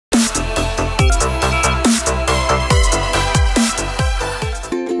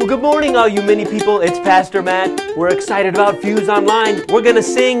Good morning, all you mini people. It's Pastor Matt. We're excited about Fuse Online. We're gonna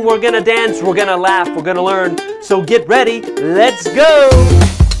sing, we're gonna dance, we're gonna laugh, we're gonna learn. So get ready, let's go!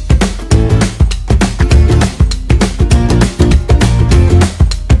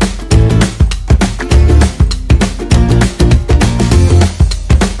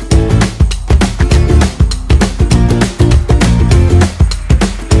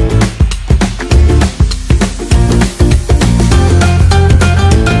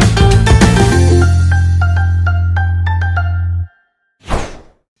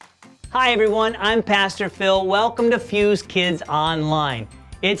 Hi everyone, I'm Pastor Phil. Welcome to Fuse Kids Online.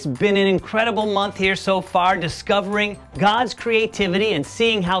 It's been an incredible month here so far, discovering God's creativity and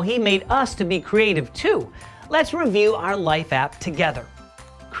seeing how He made us to be creative too. Let's review our life app together.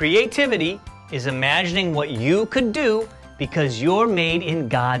 Creativity is imagining what you could do because you're made in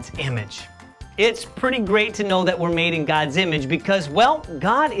God's image. It's pretty great to know that we're made in God's image because, well,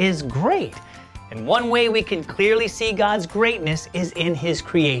 God is great. And one way we can clearly see God's greatness is in His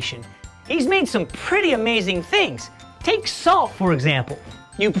creation. He's made some pretty amazing things. Take salt, for example.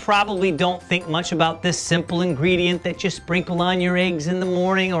 You probably don't think much about this simple ingredient that you sprinkle on your eggs in the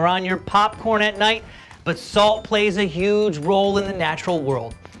morning or on your popcorn at night, but salt plays a huge role in the natural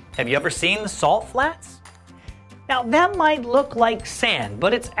world. Have you ever seen the salt flats? Now, that might look like sand,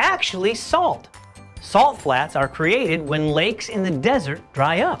 but it's actually salt. Salt flats are created when lakes in the desert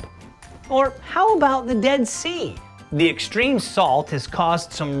dry up. Or how about the Dead Sea? The extreme salt has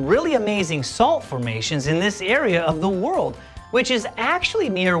caused some really amazing salt formations in this area of the world, which is actually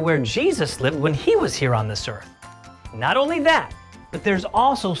near where Jesus lived when He was here on this earth. Not only that, but there's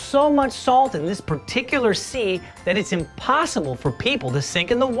also so much salt in this particular sea that it's impossible for people to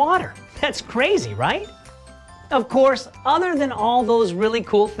sink in the water. That's crazy, right? Of course, other than all those really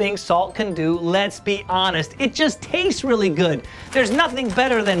cool things salt can do, let's be honest, it just tastes really good. There's nothing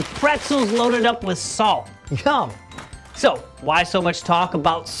better than pretzels loaded up with salt. Yum! So, why so much talk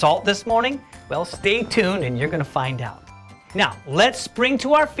about salt this morning? Well, stay tuned and you're going to find out. Now, let's spring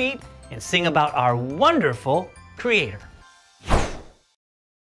to our feet and sing about our wonderful Creator.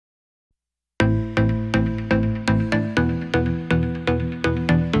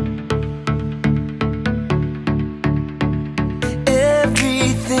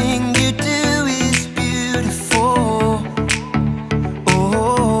 Everything you do is beautiful.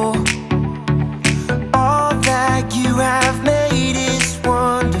 Oh, all that you have made is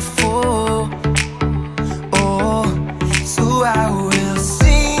wonderful. Oh, so I will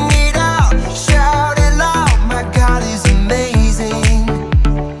sing it out, shout it loud. My God is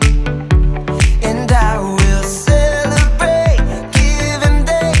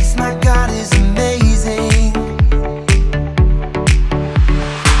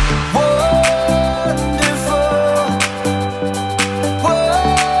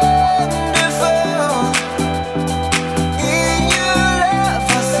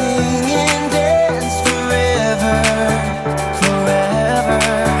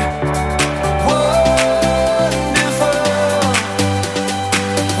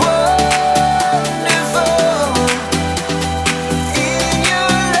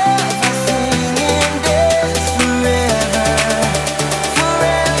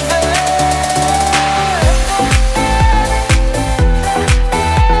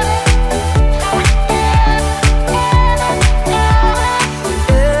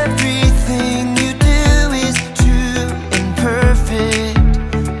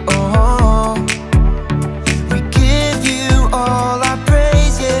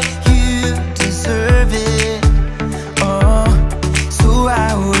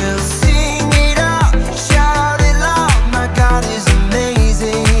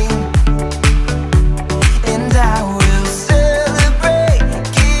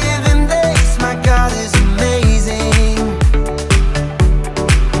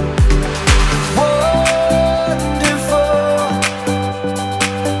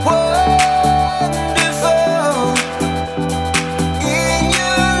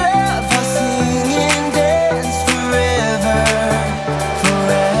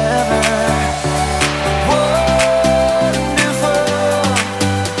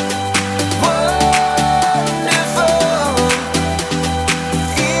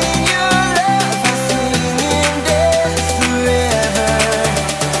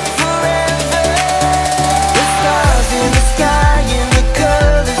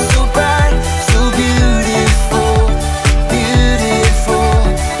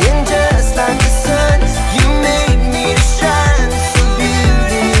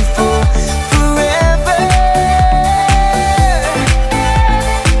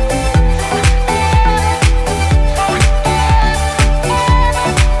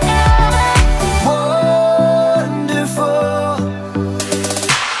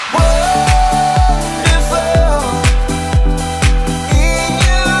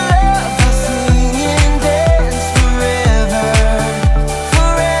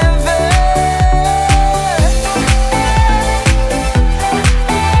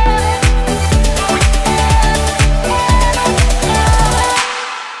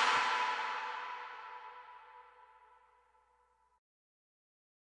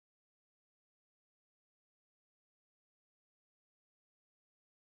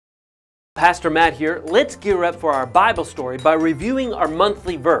Pastor Matt here. Let's gear up for our Bible story by reviewing our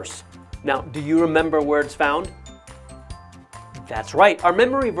monthly verse. Now, do you remember where it's found? That's right. Our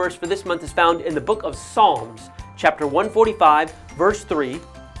memory verse for this month is found in the book of Psalms, chapter 145, verse 3.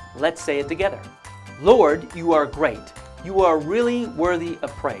 Let's say it together. Lord, you are great. You are really worthy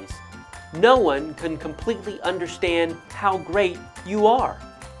of praise. No one can completely understand how great you are.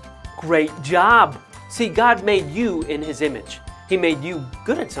 Great job. See, God made you in His image. He made you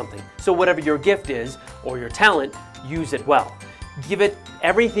good at something. So whatever your gift is or your talent, use it well. Give it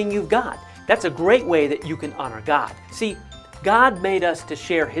everything you've got. That's a great way that you can honor God. See, God made us to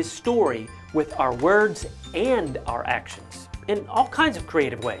share His story with our words and our actions in all kinds of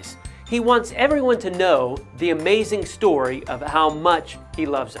creative ways. He wants everyone to know the amazing story of how much He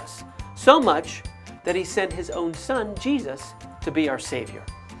loves us. So much that He sent His own Son, Jesus, to be our Savior.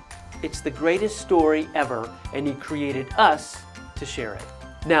 It's the greatest story ever, and He created us to share it.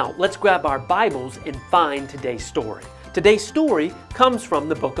 Now, let's grab our Bibles and find today's story. Today's story comes from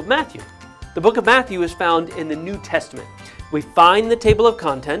the book of Matthew. The book of Matthew is found in the New Testament. We find the table of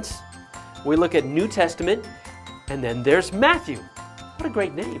contents, we look at New Testament, and then there's Matthew. What a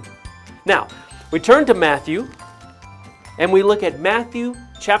great name. Now, we turn to Matthew, and we look at Matthew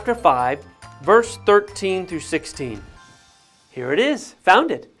chapter 5, verse 13 through 16. Here it is, found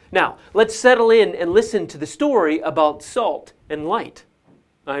it. Now, let's settle in and listen to the story about salt and light.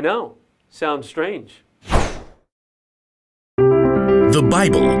 I know, sounds strange. The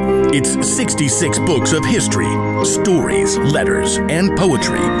Bible. It's 66 books of history, stories, letters, and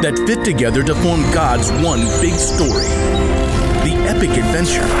poetry that fit together to form God's one big story. The epic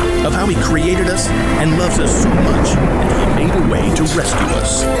adventure of how He created us and loves us so much that He made a way to rescue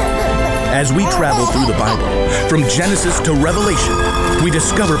us. As we travel through the Bible, from Genesis to Revelation, we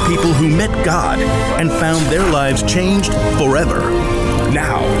discover people who met God and found their lives changed forever.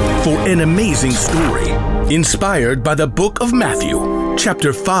 Now, for an amazing story, inspired by the book of Matthew,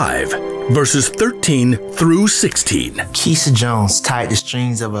 chapter 5, verses 13 through 16. Keisha Jones tied the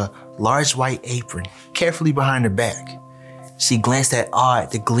strings of a large white apron carefully behind her back. She glanced at awe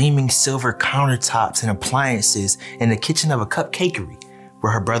at the gleaming silver countertops and appliances in the kitchen of a cupcakery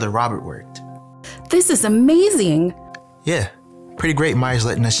where her brother Robert worked. This is amazing. Yeah, pretty great Maya's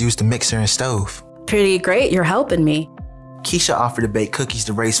letting us use the mixer and stove. Pretty great you're helping me. Keisha offered to bake cookies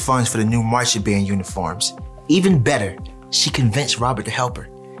to raise funds for the new marching band uniforms. Even better, she convinced Robert to help her.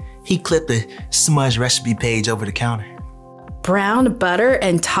 He clipped a smudge recipe page over the counter. Brown butter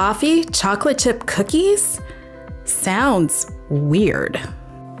and toffee chocolate chip cookies? Sounds weird.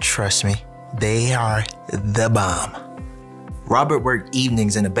 Trust me, they are the bomb. Robert worked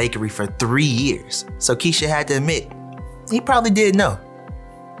evenings in a bakery for 3 years, so Keisha had to admit, he probably did know.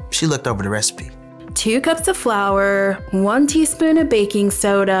 She looked over the recipe. 2 cups of flour, 1 teaspoon of baking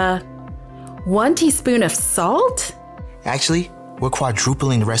soda, 1 teaspoon of salt? Actually, we're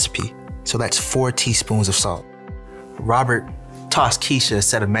quadrupling the recipe, so that's 4 teaspoons of salt. Robert tossed Keisha a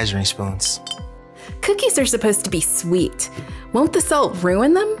set of measuring spoons. Cookies are supposed to be sweet. Won't the salt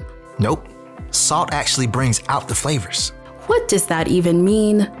ruin them? Nope. Salt actually brings out the flavors. What does that even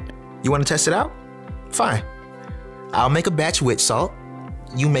mean? You want to test it out? Fine. I'll make a batch with salt.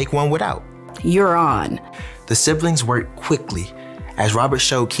 You make one without. You're on. The siblings worked quickly as Robert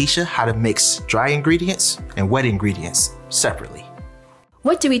showed Keisha how to mix dry ingredients and wet ingredients separately.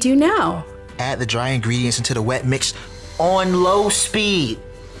 What do we do now? Add the dry ingredients into the wet mix on low speed.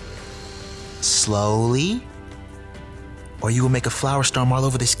 Slowly, or you will make a flour storm all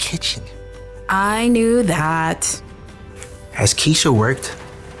over this kitchen. I knew that. As Keisha worked,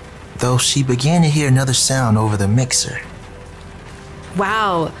 though, she began to hear another sound over the mixer.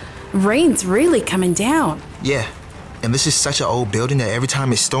 Wow, rain's really coming down. Yeah, and this is such an old building that every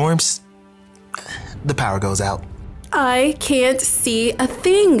time it storms, the power goes out. I can't see a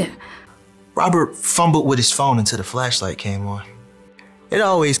thing. Robert fumbled with his phone until the flashlight came on. It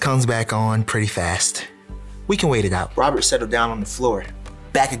always comes back on pretty fast. We can wait it out. Robert settled down on the floor,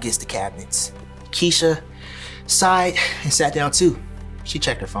 back against the cabinets. Keisha sighed and sat down too. She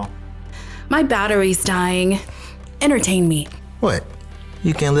checked her phone. My battery's dying. Entertain me. What?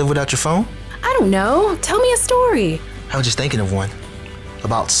 You can't live without your phone? I don't know. Tell me a story. I was just thinking of one.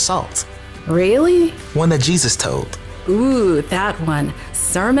 About salt. Really? One that Jesus told. Ooh, that one.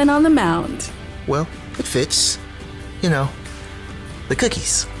 Sermon on the Mount. Well, it fits. You know, the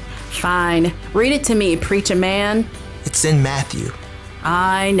cookies. Fine. Read it to me, preacher man. It's in Matthew.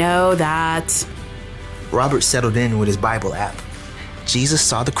 I know that. Robert settled in with his Bible app. Jesus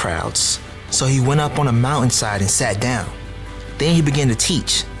saw the crowds, so he went up on a mountainside and sat down. Then he began to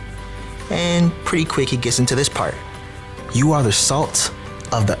teach. And pretty quick he gets into this part. You are the salt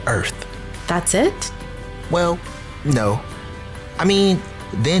of the earth. That's it? Well, no. I mean,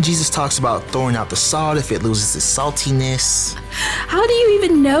 then Jesus talks about throwing out the salt if it loses its saltiness. How do you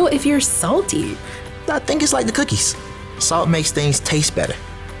even know if you're salty? I think it's like the cookies. Salt makes things taste better.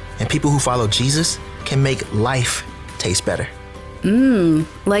 And people who follow Jesus can make life taste better.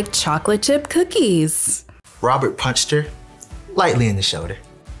 Like chocolate chip cookies. Robert punched her lightly in the shoulder.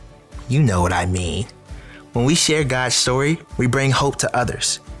 You know what I mean. When we share God's story, we bring hope to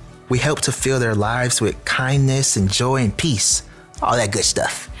others. We help to fill their lives with kindness and joy and peace. All that good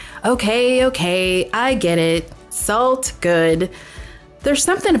stuff. Okay, I get it. Salt, good. There's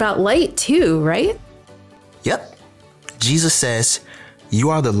something about light too, right? Yep. Jesus says, "You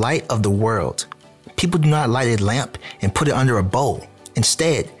are the light of the world." People do not light a lamp and put it under a bowl.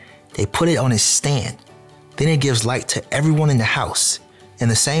 Instead, they put it on a stand. Then it gives light to everyone in the house. In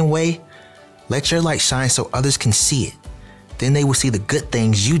the same way, let your light shine so others can see it. Then they will see the good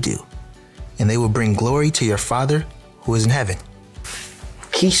things you do, and they will bring glory to your Father who is in heaven.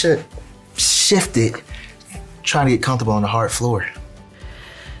 Keisha shifted, trying to get comfortable on the hard floor.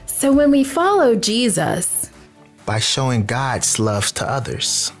 So when we follow Jesus, By showing God's love to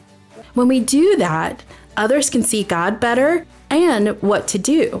others. when we do that, others can see God better and what to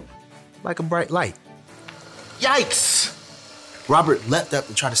do. Like a bright light. Yikes! Robert leapt up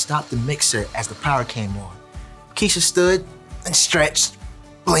to try to stop the mixer as the power came on. Keisha stood and stretched,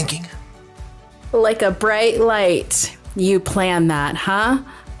 blinking. Like a bright light. You planned that, huh?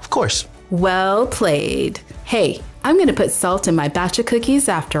 Of course. Well played. Hey, I'm gonna put salt in my batch of cookies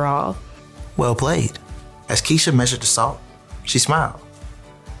after all. Well played. As Keisha measured the salt, she smiled.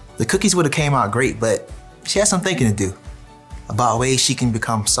 The cookies would have came out great, but she had some thinking to do about ways she can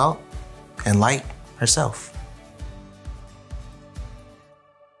become salt and light herself.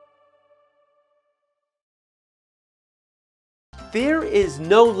 There is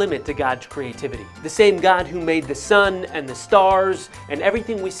no limit to God's creativity. The same God who made the sun and the stars and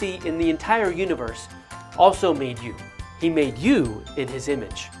everything we see in the entire universe also made you. He made you in His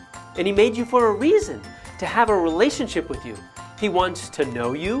image. And He made you for a reason, to have a relationship with you. He wants to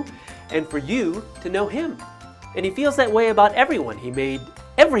know you and for you to know Him. And He feels that way about everyone. He made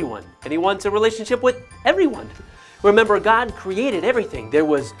everyone, and He wants a relationship with everyone. Remember, God created everything. There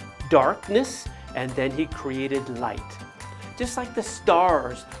was darkness, and then He created light. Just like the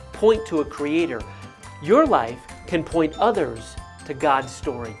stars point to a creator, your life can point others to God's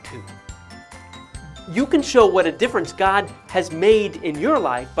story too. You can show what a difference God has made in your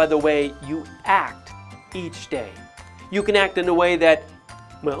life by the way you act each day. You can act in a way that,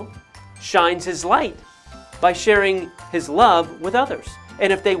 well, shines His light by sharing His love with others.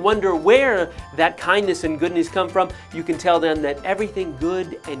 And if they wonder where that kindness and goodness come from, you can tell them that everything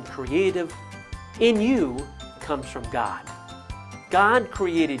good and creative in you comes from God. God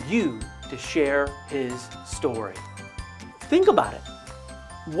created you to share His story. Think about it.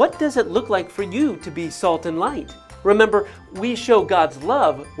 What does it look like for you to be salt and light? Remember, we show God's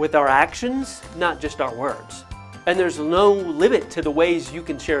love with our actions, not just our words. And there's no limit to the ways you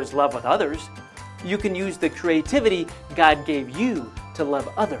can share His love with others. You can use the creativity God gave you to love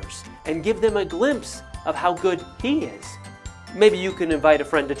others and give them a glimpse of how good He is. Maybe you can invite a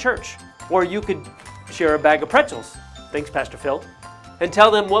friend to church, or you could share a bag of pretzels. Thanks, Pastor Phil. And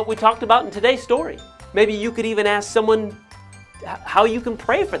tell them what we talked about in today's story. Maybe you could even ask someone how you can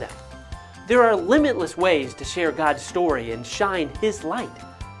pray for them. There are limitless ways to share God's story and shine His light.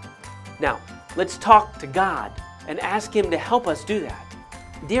 Now, let's talk to God and ask Him to help us do that.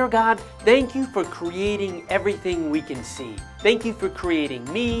 Dear God, thank You for creating everything we can see. Thank You for creating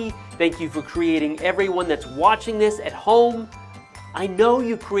me. Thank You for creating everyone that's watching this at home. I know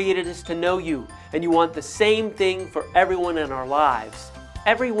You created us to know You, and You want the same thing for everyone in our lives,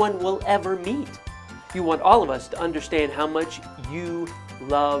 everyone we'll ever meet. You want all of us to understand how much You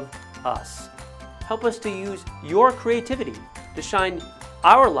love us. Help us to use Your creativity to shine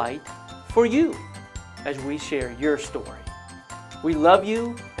our light for You as we share Your story. We love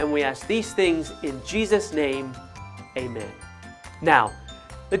You, and we ask these things in Jesus' name, amen. Now,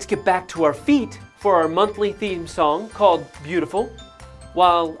 let's get back to our feet for our monthly theme song called Beautiful,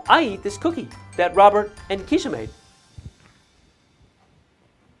 while I eat this cookie that Robert and Keisha made.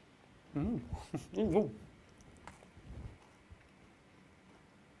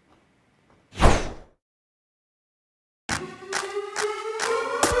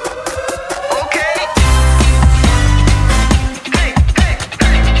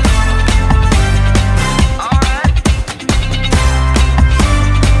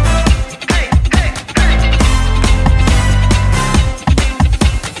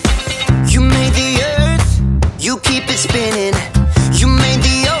 You made the earth, you keep it spinning. You made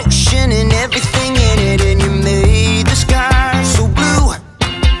the ocean and everything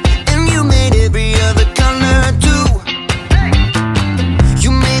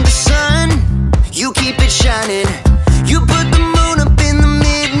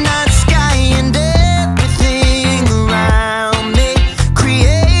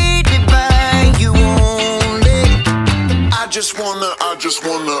just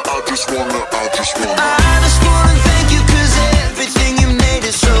wanna thank you 'cause everything you made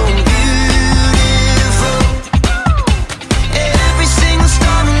is so beautiful. Every single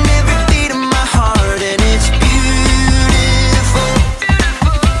star and every beat of my heart, and it's beautiful.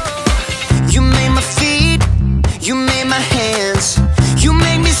 You made my feet, you made my hands, you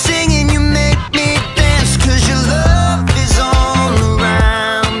made me sing and you made me dance, 'cause your love is all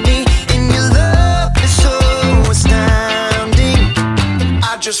around me, and your love is so astounding.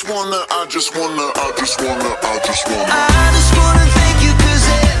 I just wanna thank you 'cause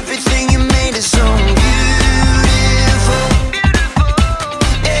everything you made is so beautiful.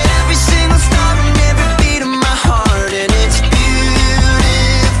 Every single star and every beat of my heart, and it's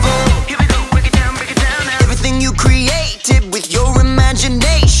beautiful. Here we go, break it down now. Everything you created with your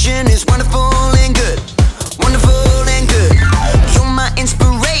imagination is wonderful and good, wonderful and good. You're my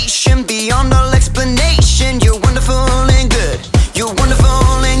inspiration beyond all explanation. You're wonderful and good, you're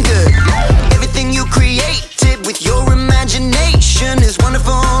wonderful and good. Everything you created with your imagination is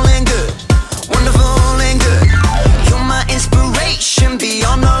wonderful and good, wonderful and good. You're my inspiration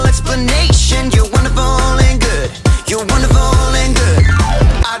beyond all explanation. You're wonderful and good, you're wonderful and good.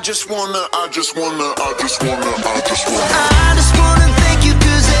 I just wanna thank you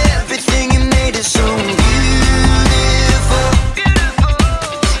 'cause everything you made is so beautiful.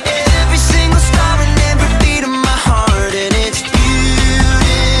 Every single star and every beat of my heart, and it's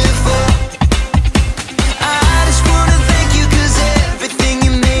beautiful. I just wanna thank you 'cause everything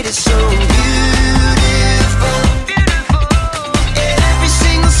you made is so beautiful. Every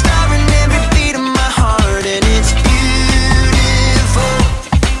single star and every beat of my heart, and it's beautiful.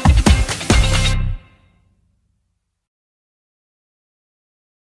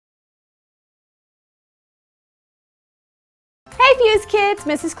 Hey Fuse Kids,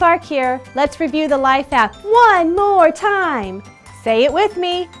 Mrs. Clark here. Let's review the Life app one more time. Say it with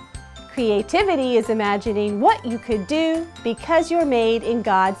me. Creativity is imagining what you could do because you're made in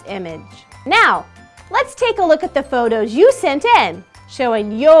God's image. Now, let's take a look at the photos you sent in,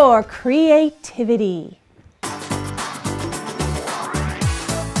 showing your creativity.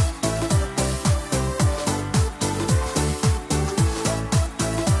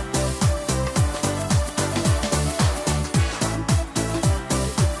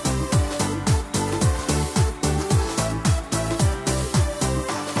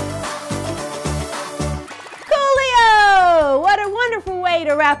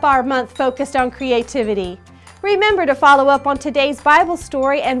 To wrap our month focused on creativity. Remember to follow up on today's Bible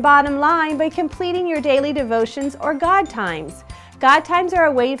story and bottom line by completing your daily devotions or God Times. God Times are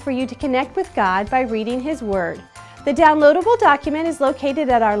a way for you to connect with God by reading His Word. The downloadable document is located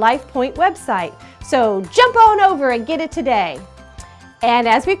at our LifePoint website, so jump on over and get it today. And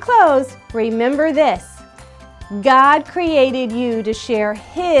as we close, remember this: God created you to share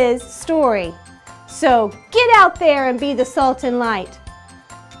His story. So get out there and be the salt and light.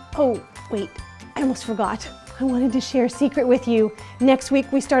 Oh, wait, I almost forgot. I wanted to share a secret with you. Next week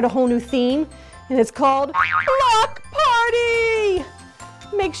we start a whole new theme, and it's called Block Party!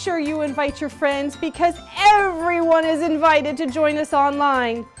 Make sure you invite your friends because everyone is invited to join us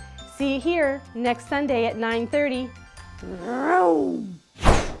online. See you here next Sunday at 9:30.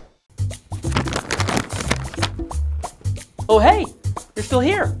 Oh, hey, you're still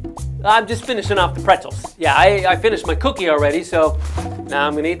here. I'm just finishing off the pretzels. Yeah, I finished my cookie already, so now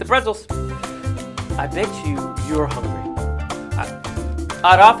I'm gonna eat the pretzels. I bet you're hungry.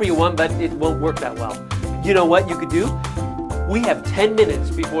 I'd offer you one, but it won't work that well. You know what you could do? We have 10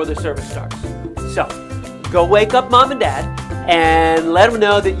 minutes before the service starts. So, go wake up Mom and Dad and let them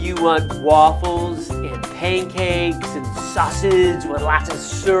know that you want waffles and pancakes and sausage with lots of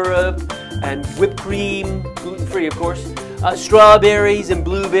syrup and whipped cream, gluten-free of course, strawberries and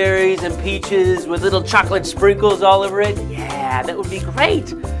blueberries and peaches with little chocolate sprinkles all over it. Yeah, that would be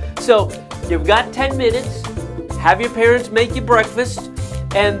great. So you've got 10 minutes, have your parents make you breakfast,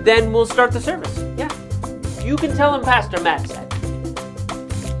 and then we'll start the service. Yeah, you can tell them Pastor Matt said.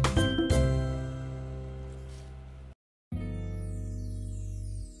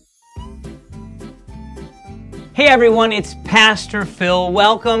 Hey everyone, it's Pastor Phil.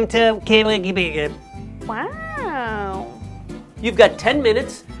 Welcome to Wow. You've got 10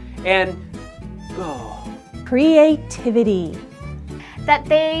 minutes and Creativity.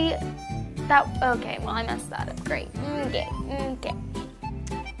 Okay, well I messed that up. Great. Okay.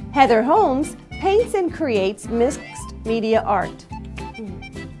 Heather Holmes paints and creates mixed media art.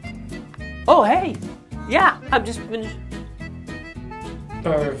 Oh, hey. Yeah, I'm just finished.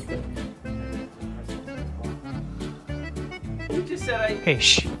 Perfect. You just said I... Okay,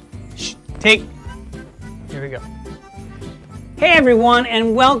 shh. Take. Here we go. Hey everyone,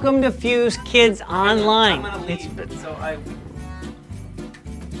 and welcome to Fuse Kids Online. I'm gonna leave, so I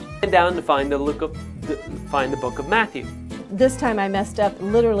went down to find the book of Matthew. This time I messed up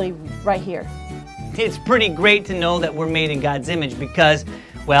literally right here. It's pretty great to know that we're made in God's image because,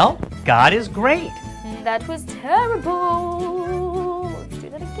 well, God is great. That was terrible. Let's do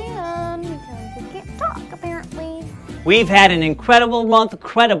that again because we can't talk apparently. We've had an incredible month,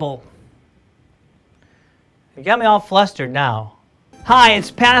 credible. You got me all flustered now. Hi,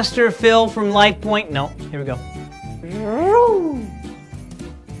 it's Pastor Phil from LifePoint. No, here we go.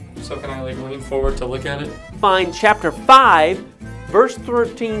 So can I like lean forward to look at it? Find chapter 5, verse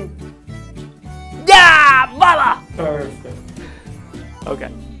 13. Yeah, voila! Perfect. Okay.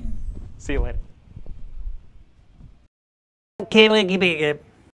 See you later. Kayla,